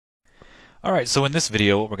Alright, so in this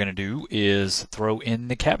video what we're going to do is throw in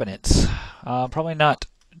the cabinets. Probably not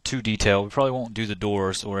too detailed. We probably won't do the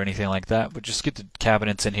doors or anything like that, but just get the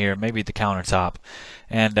cabinets in here, maybe the countertop,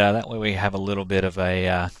 and that way we have a little bit of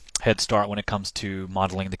a head start when it comes to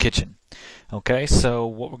modeling the kitchen. Okay, so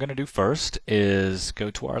what we're going to do first is go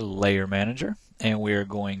to our layer manager, and we're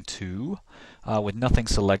going to, with nothing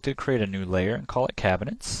selected, create a new layer and call it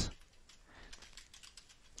cabinets.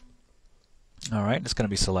 Alright, it's going to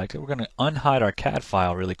be selected. We're going to unhide our CAD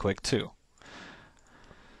file really quick too.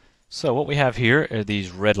 So what we have here are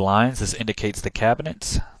these red lines. This indicates the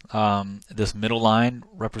cabinets. This middle line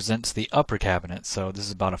represents the upper cabinet. So this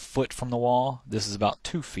is about a foot from the wall. This is about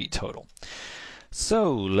 2 feet total.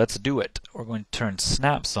 So let's do it. We're going to turn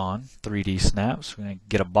snaps on, 3D snaps. We're going to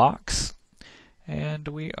get a box, and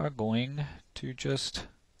we are going to just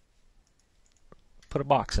put a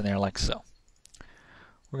box in there like so.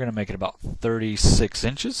 We're going to make it about 36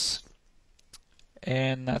 inches,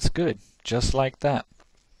 and that's good, just like that.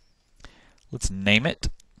 Let's name it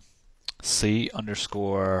C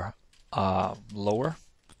underscore lower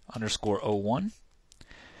underscore 01.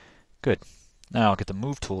 Good. Now I'll get the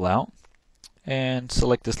move tool out and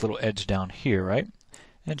select this little edge down here, right?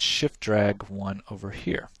 And shift drag one over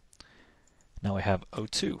here. Now we have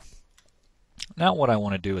 02. Now what I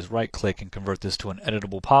want to do is right click and convert this to an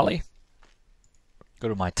editable poly. Go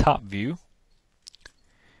to my top view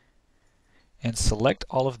and select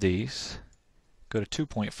all of these. Go to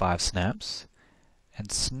 2.5 snaps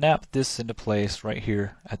and snap this into place right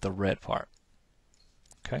here at the red part.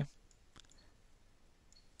 Okay?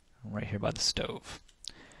 Right here by the stove.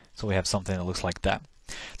 So we have something that looks like that.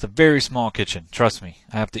 It's a very small kitchen. Trust me,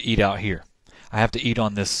 I have to eat out here. I have to eat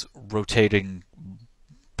on this rotating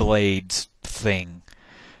blades thing.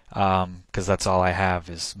 Because that's all I have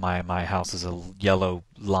is my house is a yellow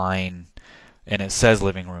line, and it says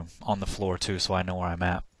living room on the floor too, so I know where I'm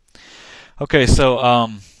at. Okay, so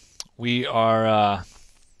we are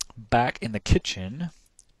back in the kitchen,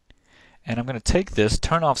 and I'm going to take this,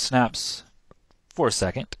 turn off snaps for a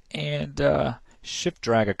second, and shift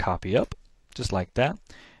drag a copy up, just like that,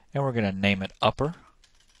 and we're going to name it upper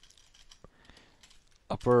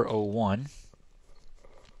 01.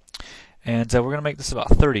 And we're going to make this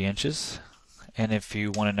about 30 inches. And if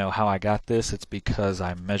you want to know how I got this, it's because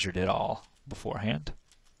I measured it all beforehand.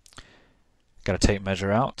 Got a tape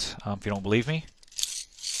measure out. If you don't believe me,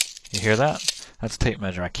 you hear that? That's a tape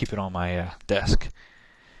measure. I keep it on my desk.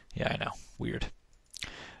 Yeah, I know. Weird.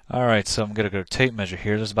 Alright, so I'm going to go tape measure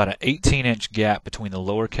here. There's about an 18-inch gap between the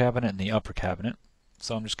lower cabinet and the upper cabinet.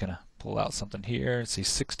 So I'm just going to pull out something here. See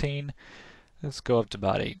 16. Let's go up to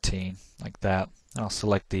about 18, like that. I'll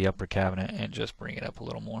select the upper cabinet and just bring it up a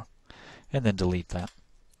little more, and then delete that.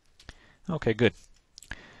 Okay, good.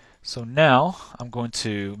 So now I'm going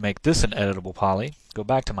to make this an editable poly. Go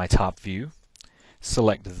back to my top view,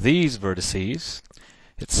 select these vertices,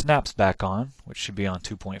 hit snaps back on, which should be on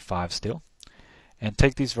 2.5 still, and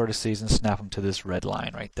take these vertices and snap them to this red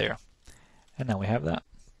line right there. And now we have that.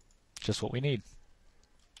 Just what we need.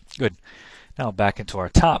 Good. Now back into our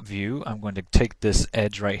top view, I'm going to take this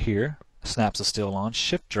edge right here, snaps are still on,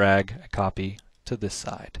 shift drag a copy to this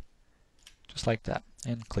side. Just like that.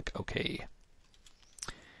 And click OK.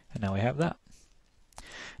 And now we have that.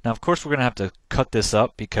 Now of course we're going to have to cut this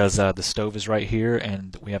up because the stove is right here,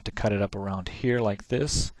 and we have to cut it up around here like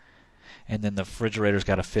this. And then the refrigerator's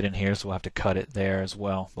got to fit in here, so we'll have to cut it there as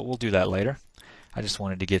well. But we'll do that later. I just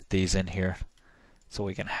wanted to get these in here so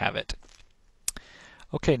we can have it.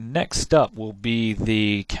 Okay, next up will be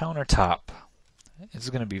the countertop. It's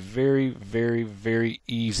going to be very, very, very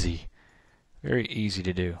easy. Very easy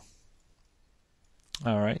to do.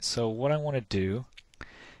 Alright, so what I want to do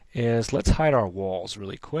is let's hide our walls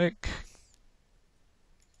really quick.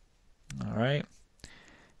 Alright.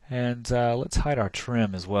 And let's hide our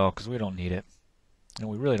trim as well, because we don't need it. And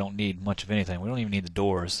we really don't need much of anything. We don't even need the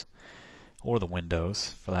doors or the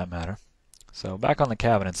windows for that matter. So back on the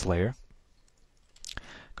cabinets layer,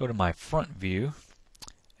 go to my front view,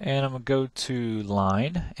 and I'm going to go to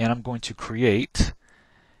line, and I'm going to create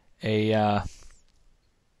a I'm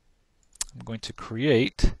going to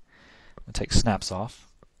take snaps off.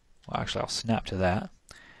 Well, actually I'll snap to that,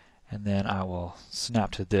 and then I will snap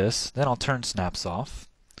to this, then I'll turn snaps off,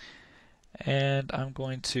 and I'm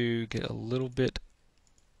going to get a little bit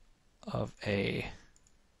of a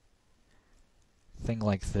thing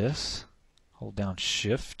like this. Hold down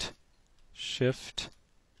shift, shift,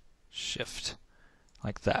 shift,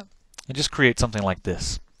 like that, and just create something like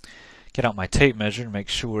this. Get out my tape measure and make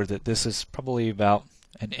sure that this is probably about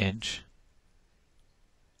an inch,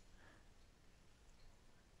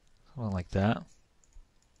 something like that.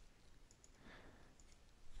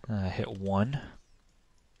 hit 1.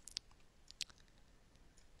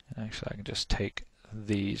 Actually, I can just take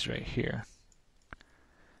these right here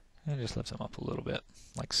and just lift them up a little bit,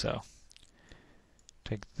 like so.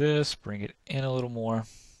 Take this, bring it in a little more.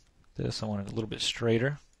 This, I want it a little bit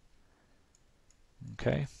straighter.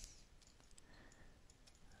 Okay.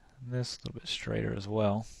 And this a little bit straighter as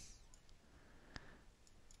well.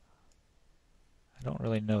 I don't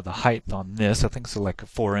really know the height on this. I think it's like a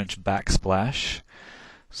 4-inch backsplash.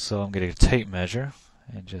 So I'm going to get a tape measure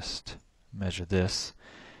and just measure this.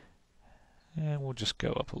 And we'll just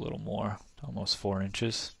go up a little more, almost 4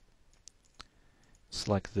 inches.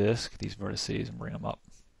 Select this, get these vertices and bring them up,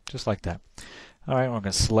 just like that. Alright, we're going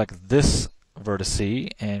to select this vertice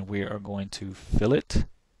and we are going to fill it.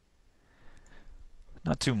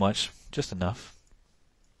 Not too much, just enough.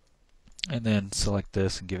 And then select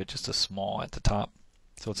this and give it just a small at the top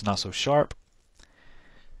so it's not so sharp.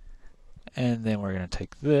 And then we're going to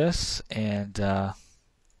take this and let's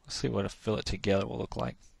see what a fillet together will look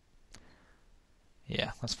like.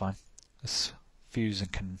 Yeah, that's fine. Let's fuse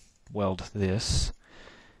and can weld this.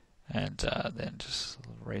 And then just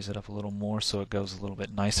raise it up a little more so it goes a little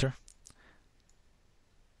bit nicer.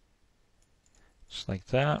 Just like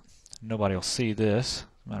that. Nobody will see this.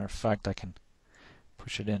 As a matter of fact, I can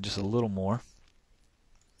push it in just a little more.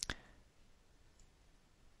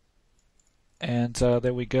 And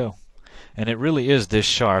there we go. And it really is this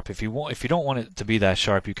sharp. If you don't want it to be that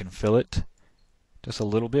sharp, you can fill it just a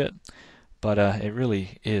little bit. But it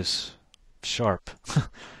really is sharp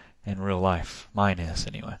in real life. Mine is,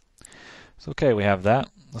 anyway. So okay, we have that.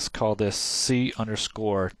 Let's call this C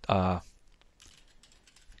underscore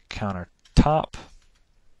countertop.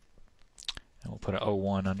 And we'll put an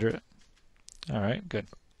 01 under it. Alright, good.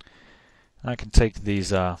 I can take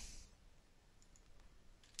these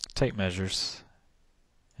tape measures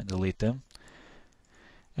and delete them.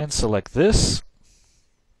 And select this.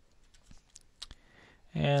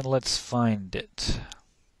 And let's find it.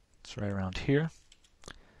 It's right around here.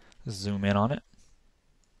 Let's zoom in on it.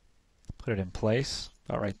 Put it in place,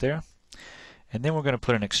 about right there. And then we're going to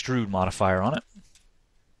put an extrude modifier on it,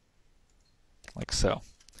 like so.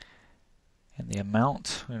 And the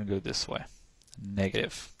amount, we're going to go this way,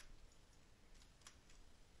 negative.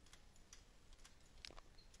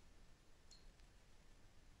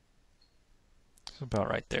 It's about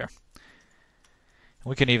right there. And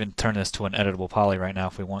we can even turn this to an editable poly right now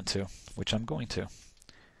if we want to, which I'm going to.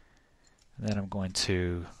 And then I'm going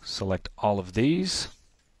to select all of these.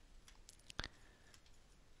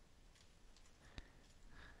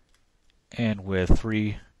 And with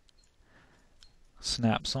 3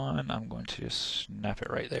 snaps on, I'm going to just snap it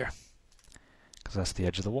right there, because that's the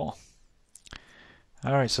edge of the wall.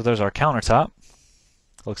 Alright, so there's our countertop.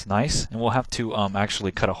 Looks nice, and we'll have to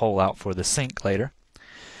actually cut a hole out for the sink later.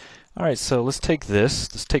 Alright, so let's take this.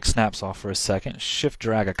 Let's take snaps off for a second. Shift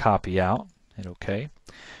drag a copy out. Hit OK.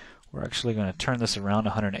 We're actually going to turn this around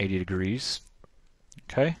 180 degrees.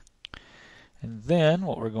 Okay. And then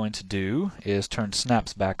what we're going to do is turn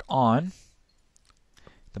snaps back on,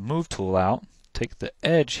 the move tool out, take the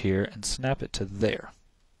edge here and snap it to there.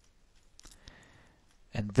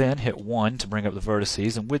 And then hit 1 to bring up the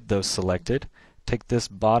vertices, and with those selected, take this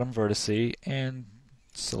bottom vertice and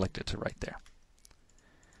select it to right there.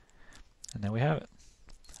 And there we have it.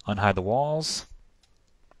 Unhide the walls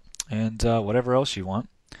and whatever else you want.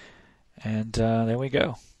 And there we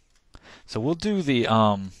go. So we'll do the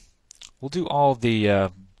we'll do all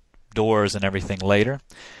the doors and everything later,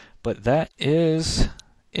 but that is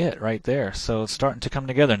it right there. So it's starting to come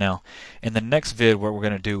together now. In the next vid, what we're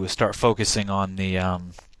going to do is start focusing on the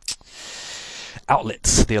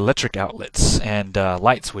outlets, the electric outlets and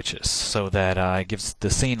light switches, so that it gives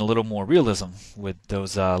the scene a little more realism with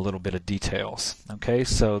those little bit of details. Okay,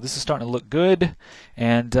 so this is starting to look good,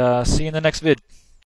 and see you in the next vid.